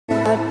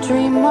a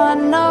dream I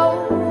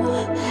know,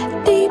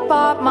 deep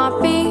up my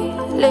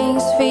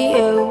feelings for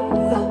you.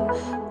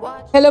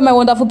 Hello my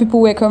wonderful people,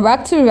 welcome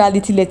back to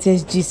Reality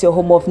Latest Gist, your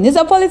home of news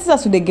and politics,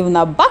 as we giving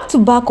a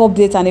back-to-back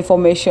updates and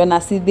information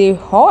as they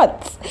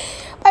hot.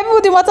 My people,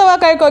 the matter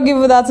I can give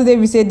you that today,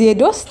 we say the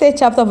Edo State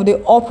chapter of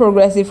the All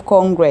Progressive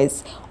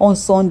Congress on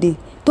Sunday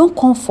don't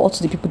comfort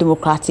the People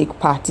Democratic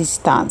Party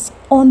stance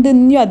on the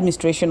new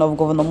administration of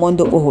Governor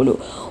Okpebholo,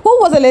 who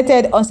was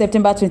elected on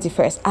September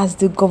 21st as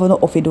the governor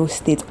of Edo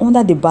State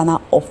under the banner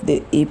of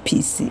the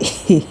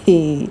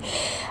APC.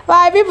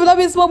 My people, don't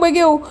be smoke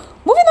again. Moving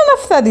on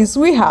after this,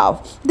 we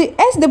have the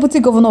ex-deputy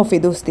governor of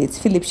Edo State,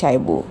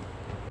 Shaibu.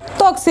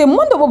 Talk say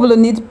Okpebholo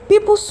need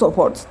people's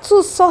support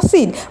to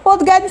succeed.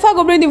 But guys, before I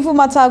go bring the full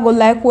matter, I go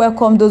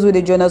welcome those with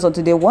the join us on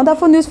today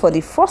wonderful news for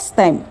the first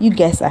time. You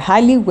guys are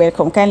highly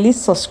welcome. Kindly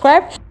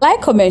subscribe,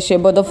 like, comment, share,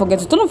 but don't forget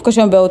to turn on the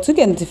notification bell to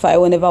get notified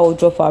whenever we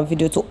drop our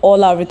video. To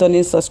all our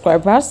returning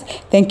subscribers,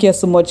 thank you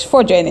so much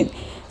for joining.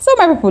 So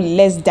my people,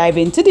 let's dive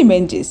into the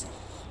main gist.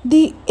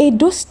 The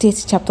Edo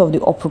State chapter of the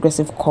All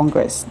Progressive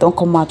Congress don't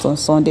come out on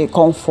Sunday,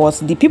 comfort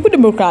the People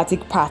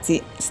Democratic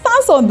Party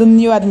stands on the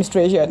new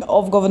administration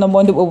of Governor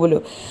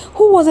Okpebholo,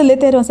 who was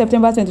elected on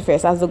September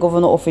 21st as the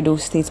governor of Edo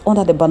State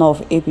under the banner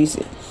of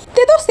APC.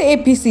 The Edo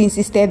State APC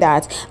insisted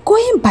that,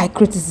 going by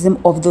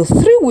criticism of the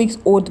 3 weeks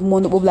old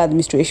Okpebholo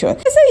administration,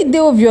 they say it's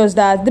obvious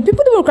that the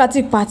People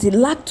Democratic Party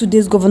lacked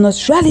today's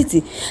governor's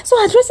reality. So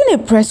addressing a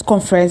press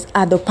conference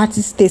at the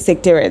party state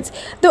secretariat,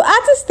 the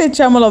acting state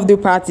chairman of the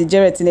party,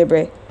 Jared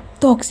Tinebre,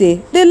 talk say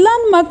the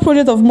landmark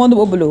project of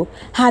Okpebholo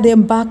had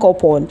embarked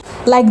upon,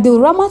 like the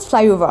Ramat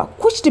flyover,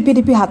 which the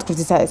PDP had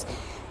criticized.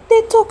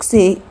 They talk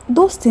say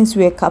those things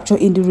were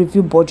captured in the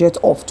review budget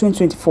of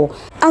 2024,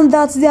 and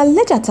that the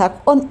alleged attack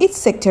on its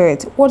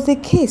secretariat was the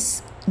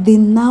case the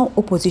now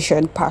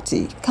opposition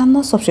party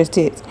cannot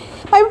substitute.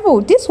 My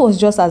people, this was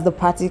just as the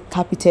party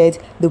capited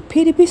the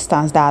PDP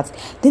stance that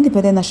the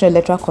Independent National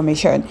Electoral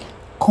Commission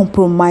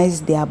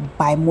compromised their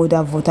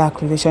bimodal voter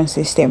accreditation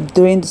system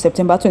during the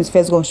September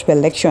 21st governorship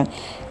election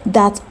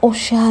that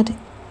ushered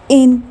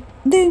in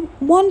the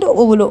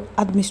Okpebholo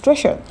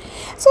administration.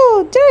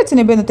 So Jared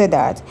Tinebre noted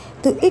that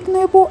the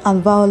ignoble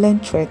and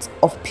violent threats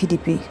of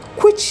PDP,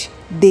 which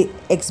they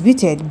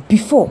exhibited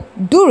before,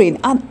 during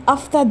and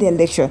after the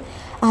election,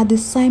 are the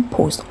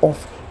signpost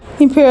of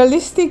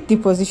imperialistic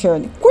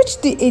deposition, which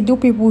the Edo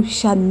people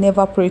shall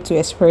never pray to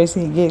experience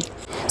again.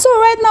 So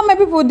right now, my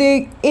people,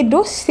 the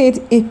Edo State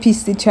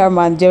APC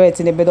chairman Jared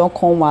Tinebre don't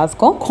come out,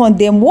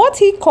 condemn what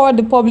he called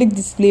the public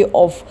display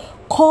of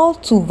call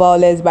to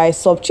violence by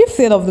sub-chief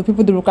head of the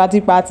People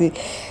Democratic Party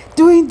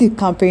during the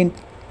campaign.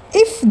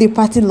 If the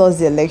party lost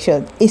the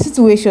election, a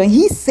situation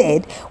he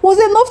said was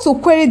enough to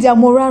query their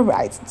moral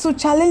rights to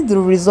challenge the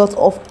result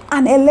of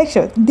an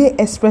election they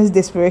expressed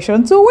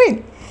desperation to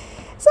win.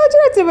 So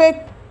Jared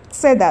Tinebre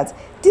said that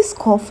this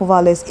call for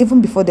violence even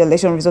before the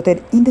election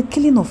resulted in the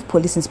killing of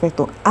police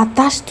inspector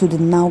attached to the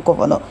now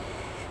governor.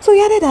 So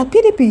he added that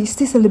PDP,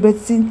 still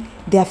celebrating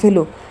their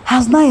fellow,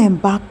 has now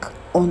embarked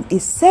on a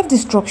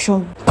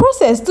self-destruction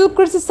process to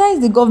criticize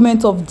the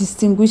government of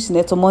distinguished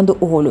Senator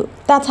Okpebholo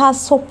that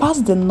has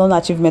surpassed the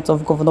non-achievement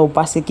of Governor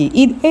Obaseki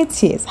in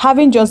 8 years,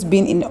 having just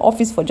been in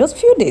office for just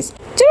few days.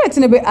 Jared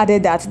Tinebre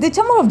added that the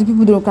chairman of the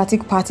People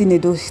Democratic Party in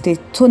Edo State,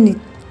 Tony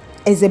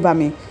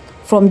Ezebami,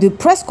 from the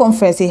press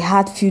conference he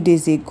had few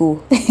days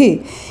ago, he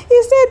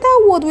said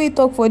that what we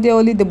talk for there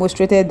only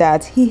demonstrated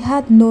that he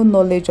had no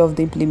knowledge of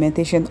the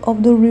implementation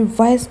of the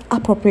revised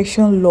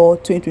appropriation law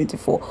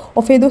 2024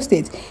 of Edo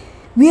State,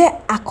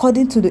 where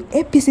according to the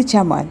APC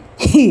chairman,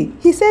 he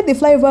said the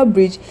flyover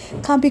bridge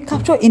can be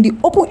captured in the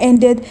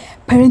open-ended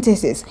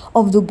parentheses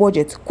of the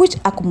budget, which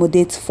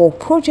accommodates for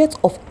projects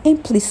of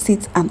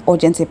implicit and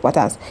urgent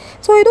importance.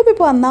 So Edo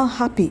people are now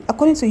happy,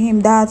 according to him,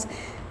 that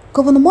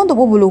Governor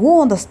Okpebholo,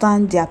 who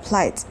understands their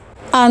plight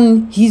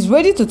and he's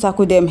ready to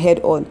tackle them head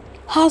on,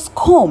 has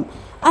come,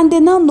 and they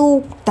now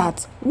know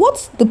that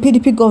what the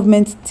PDP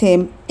government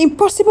term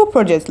impossible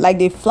projects like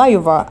the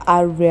flyover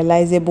are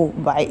realizable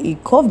by a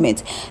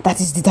government that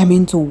is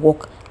determined to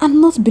work and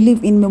not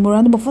believe in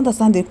memorandum of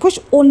understanding, which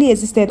only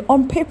existed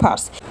on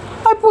papers.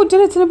 I put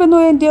Jared Tinebre no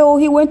end there.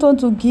 He went on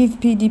to give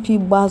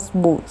PDP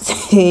buzzwords.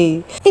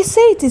 He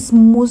said it is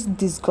most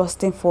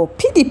disgusting for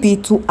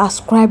PDP to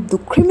ascribe the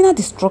criminal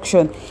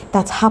destruction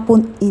that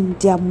happened in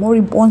their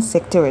moribund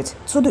secretariat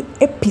to the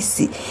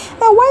APC.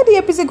 Now, why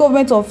the APC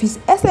government of His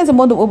Excellency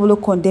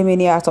Okpebholo condemn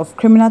any act of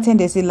criminal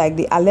tendency like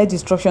the alleged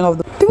destruction of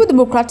the People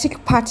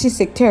Democratic Party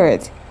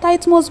secretariat, that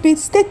it must be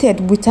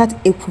stated without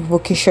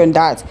equivocation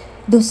that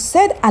the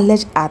said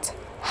alleged act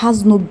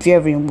has no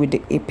bearing with the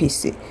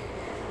APC.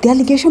 The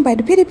allegation by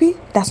the PDP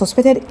that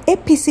suspected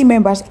APC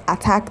members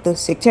attacked the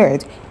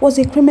secretariat was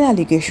a criminal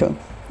allegation.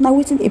 Now,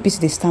 waiting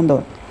APC they stand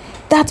on,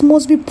 that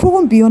must be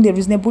proven beyond a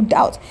reasonable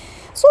doubt.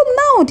 So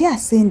now they are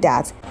saying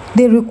that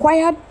they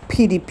required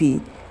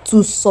PDP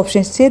to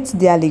substantiate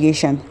the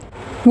allegation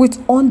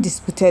with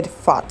undisputed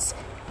facts.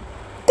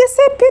 They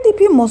say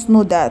PDP must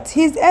know that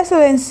His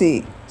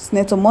Excellency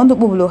Senator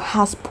Okpebholo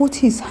has put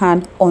his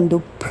hand on the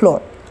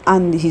plot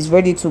and he's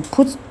ready to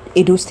put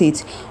Edo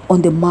State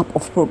on the map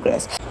of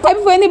progress.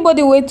 And for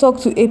anybody who talk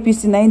to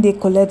APC, now they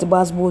collect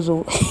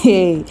Basbozo.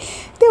 Hey,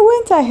 they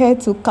went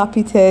ahead to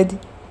capitate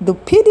the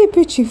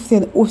PDP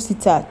chieftain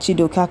Osita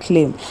Chidoka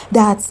claim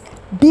that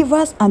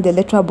Beavers and the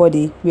electoral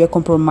body were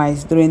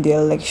compromised during the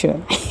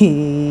election.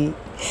 The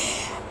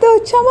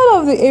chairman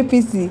of the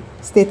APC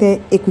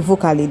stated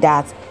equivocally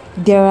that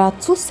there are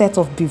two sets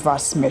of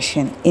Beavers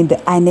machine in the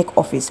INEC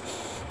office,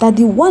 that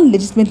the one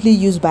legitimately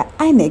used by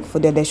INEC for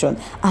the election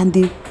and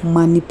the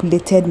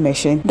manipulated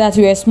machine that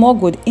were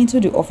smuggled into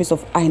the office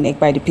of INEC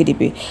by the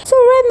PDP. So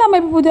right now,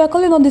 my people, they are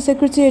calling on the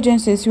security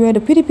agencies where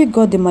the PDP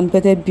got the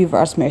manipulated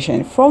Beavers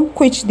machine, from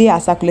which they are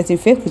circulating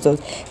fake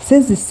results,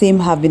 since the same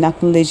have been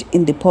acknowledged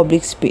in the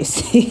public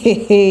space.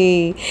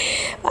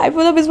 I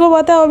put up a small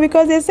matter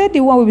because they said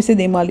the one we say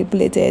they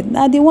manipulated.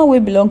 Now the one will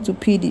belong to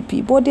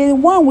PDP, but the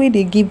one where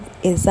they give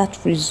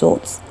exact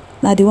results.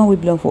 Now the one will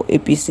belong for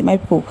APC. My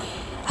people,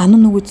 I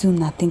don't know what you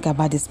think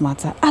about this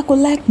matter. I could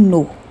like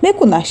know.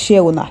 Make una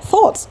share una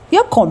thoughts,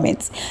 your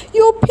comments,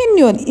 your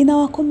opinion in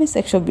our comment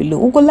section below.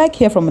 We would like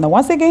hear from you.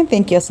 Once again,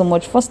 thank you so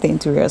much for staying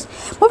to us.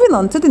 Moving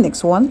on to the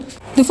next one.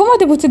 The former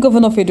Deputy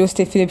Governor of Edo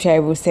State, Philip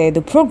Shaibu, said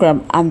the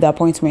program and the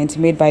appointment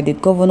made by the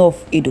Governor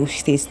of Edo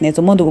State,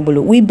 Senator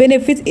Okpebholo, will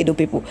benefit Edo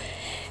people.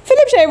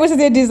 Philip Shaibu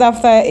said this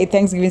after a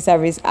Thanksgiving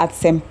service at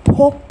St.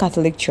 Paul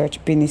Catholic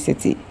Church, Benin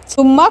City,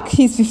 to mark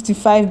his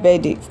 55th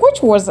birthday,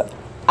 which was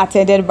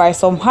attended by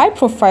some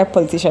high-profile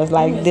politicians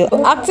like the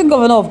acting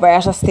governor of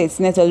Bayelsa State,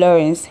 Senator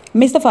Lawrence,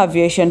 Minister for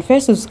Aviation,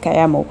 Festus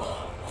Kayamo,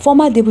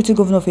 former Deputy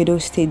Governor of Edo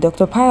State,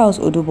 Dr. Pius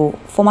Odubo,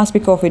 former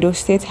Speaker of Edo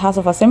State House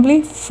of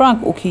Assembly,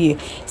 Frank Okiye,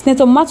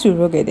 Senator Matthew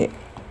Rogede,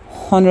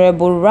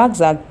 Honorable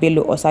Ragzak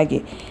Bello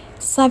Osage,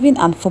 serving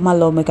and former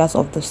lawmakers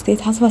of the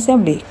State House of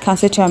Assembly,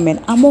 Council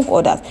Chairman, among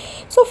others.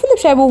 So Philip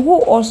Shaibu,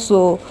 who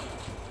also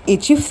a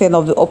chieftain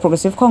of the All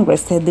Progressive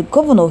Congress, said the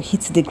governor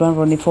hit the ground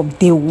running from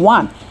day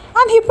one,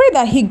 and he prayed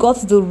that he got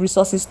the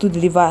resources to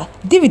deliver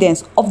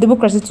dividends of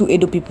democracy to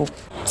Edo people.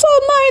 So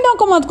now you don't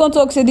come and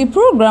talk, say the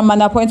program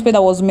and appointment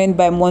that was made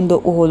by Mondo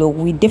Okpebholo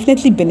will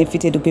definitely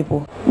benefit Edo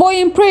people. But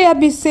in prayer,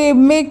 be say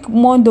make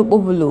Mondo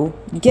Okpebholo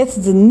get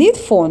the need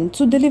fund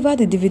to deliver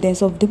the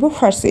dividends of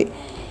democracy.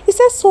 He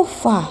says so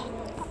far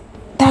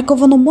that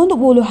Governor Mondo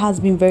Okpebholo has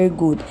been very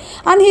good,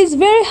 and he's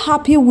very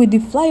happy with the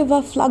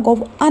flyover flag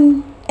of,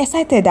 and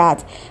excited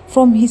that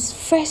from his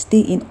first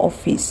day in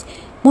office,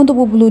 Mondo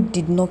Okpebholo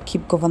did not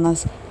keep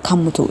governance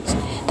comatose,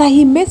 that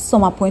he made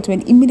some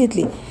appointment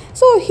immediately.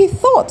 So he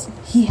thought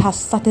he has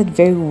started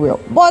very well.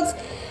 But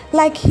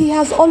like he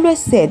has always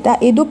said,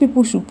 that Edo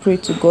people should pray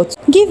to God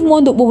to give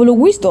Mondo Okpebholo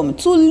wisdom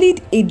to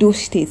lead Edo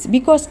State,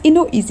 because it's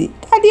not easy.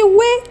 That the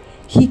way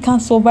he can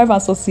survive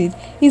and succeed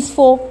is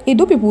for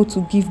Edo people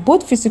to give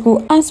both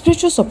physical and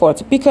spiritual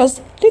support,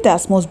 because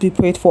leaders must be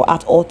prayed for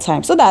at all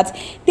times so that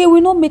they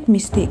will not make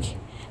mistake.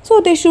 So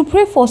they should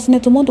pray for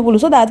Senator Okpebholo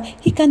so that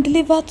he can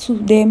deliver to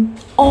them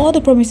all the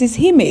promises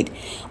he made.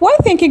 While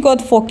thanking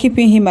God for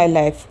keeping him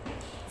alive,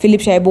 Philip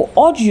Shaibu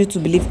urged you to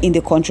believe in the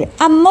country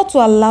and not to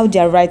allow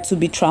their right to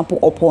be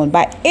trampled upon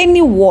by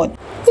anyone.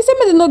 He said,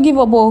 "May not give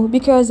up,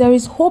 because there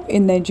is hope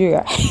in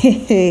Nigeria."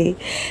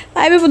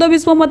 I mean, for the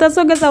small matter,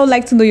 so guys, I would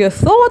like to know your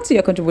thoughts,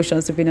 your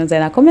contributions, opinions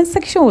in our comment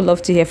section. We'd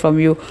love to hear from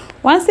you.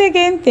 Once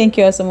again, thank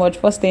you all so much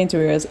for staying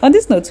to us. On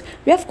this note,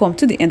 we have come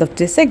to the end of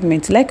this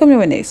segment. Like,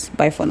 comment,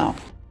 bye for now.